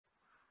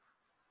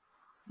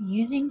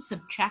Using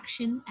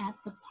subtraction at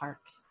the park.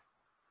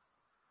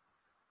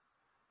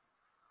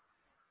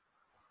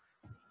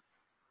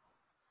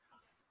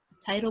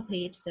 The title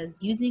page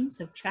says Using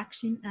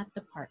Subtraction at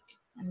the Park,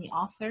 and the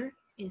author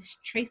is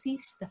Tracey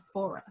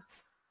Steffora.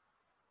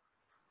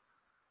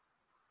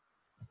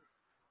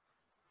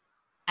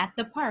 At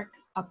the park,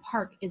 a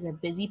park is a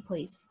busy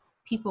place.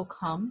 People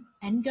come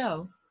and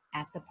go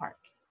at the park.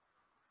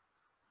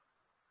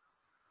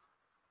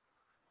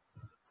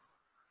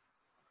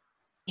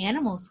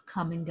 Animals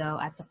come and go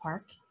at the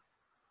park.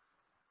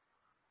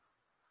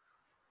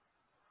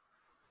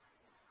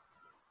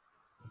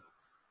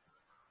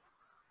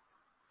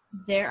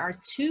 There are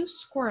 2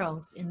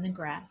 squirrels in the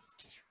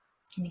grass.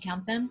 Can you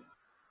count them?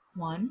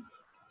 1,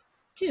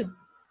 2.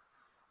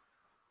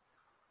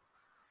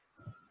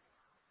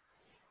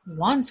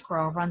 One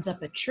squirrel runs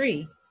up a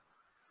tree.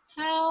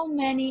 How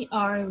many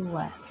are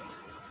left?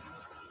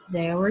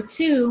 There were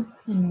 2,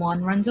 and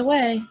 1 runs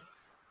away.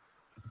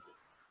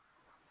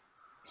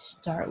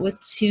 Start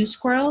with 2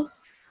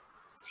 squirrels.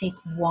 Take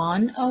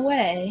 1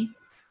 away.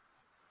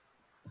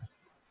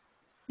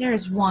 There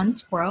is 1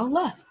 squirrel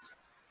left.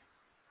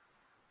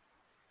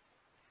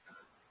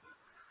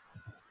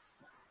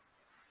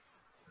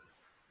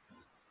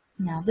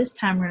 Now this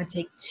time we're going to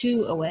take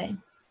 2 away.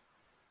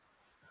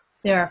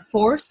 There are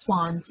 4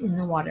 swans in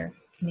the water.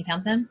 Can you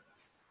count them?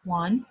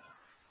 1,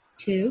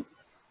 2,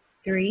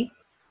 3,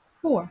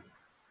 4.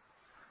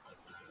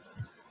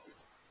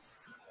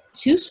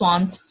 2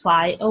 swans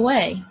fly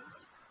away.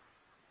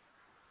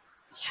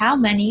 How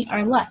many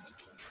are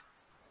left?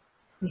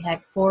 We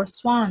had 4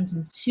 swans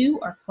and 2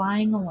 are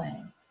flying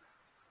away.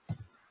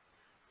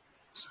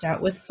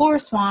 Start with 4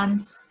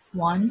 swans.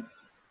 1,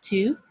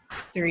 2,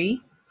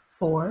 3,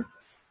 4,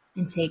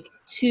 and take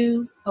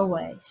 2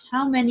 away.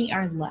 How many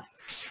are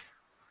left?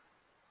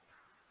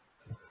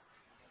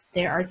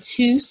 There are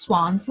 2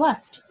 swans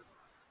left.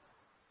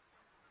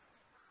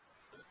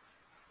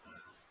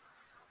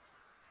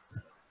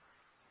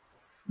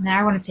 Now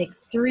I want to take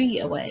 3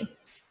 away.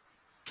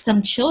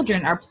 Some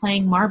children are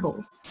playing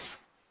marbles.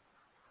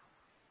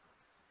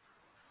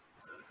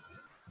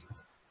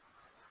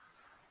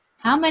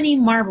 How many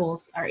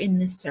marbles are in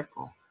this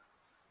circle?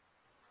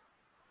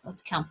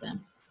 Let's count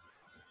them.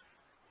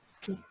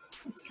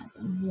 Let's count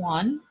them.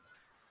 1,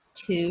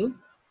 2,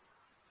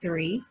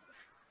 3,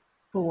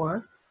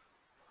 4,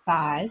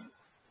 5,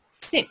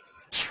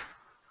 6.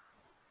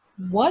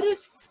 What if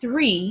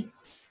 3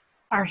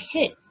 are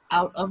hit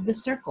out of the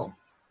circle?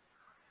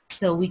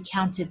 So we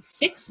counted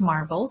 6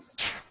 marbles.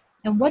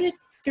 And what if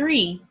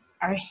 3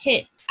 are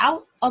hit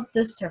out of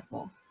the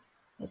circle?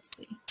 Let's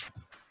see.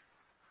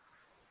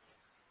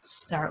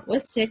 Start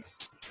with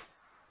 6.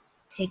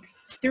 Take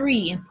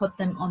 3 and put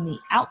them on the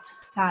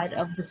outside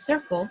of the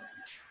circle.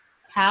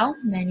 How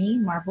many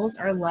marbles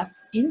are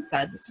left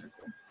inside the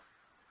circle?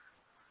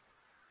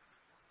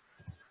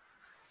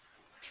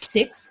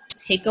 6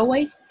 take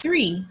away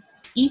 3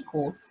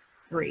 equals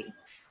 3.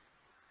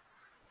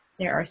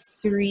 There are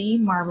 3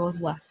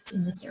 marbles left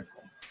in the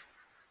circle.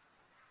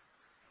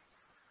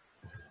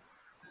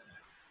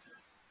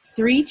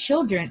 3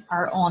 children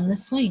are on the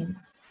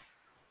swings.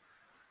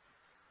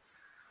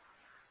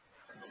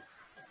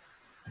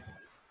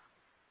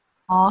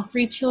 All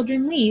 3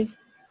 children leave.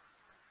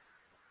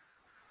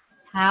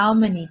 How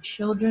many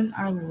children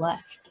are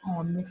left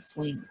on the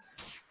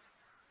swings?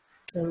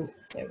 So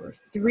there were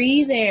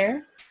 3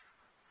 there.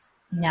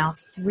 Now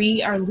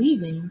 3 are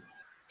leaving.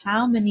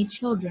 How many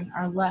children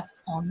are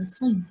left on the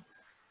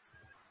swings?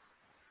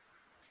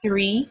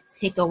 3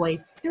 take away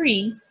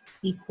 3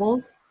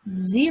 equals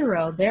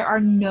 0. There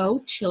are no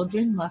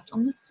children left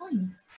on the swings.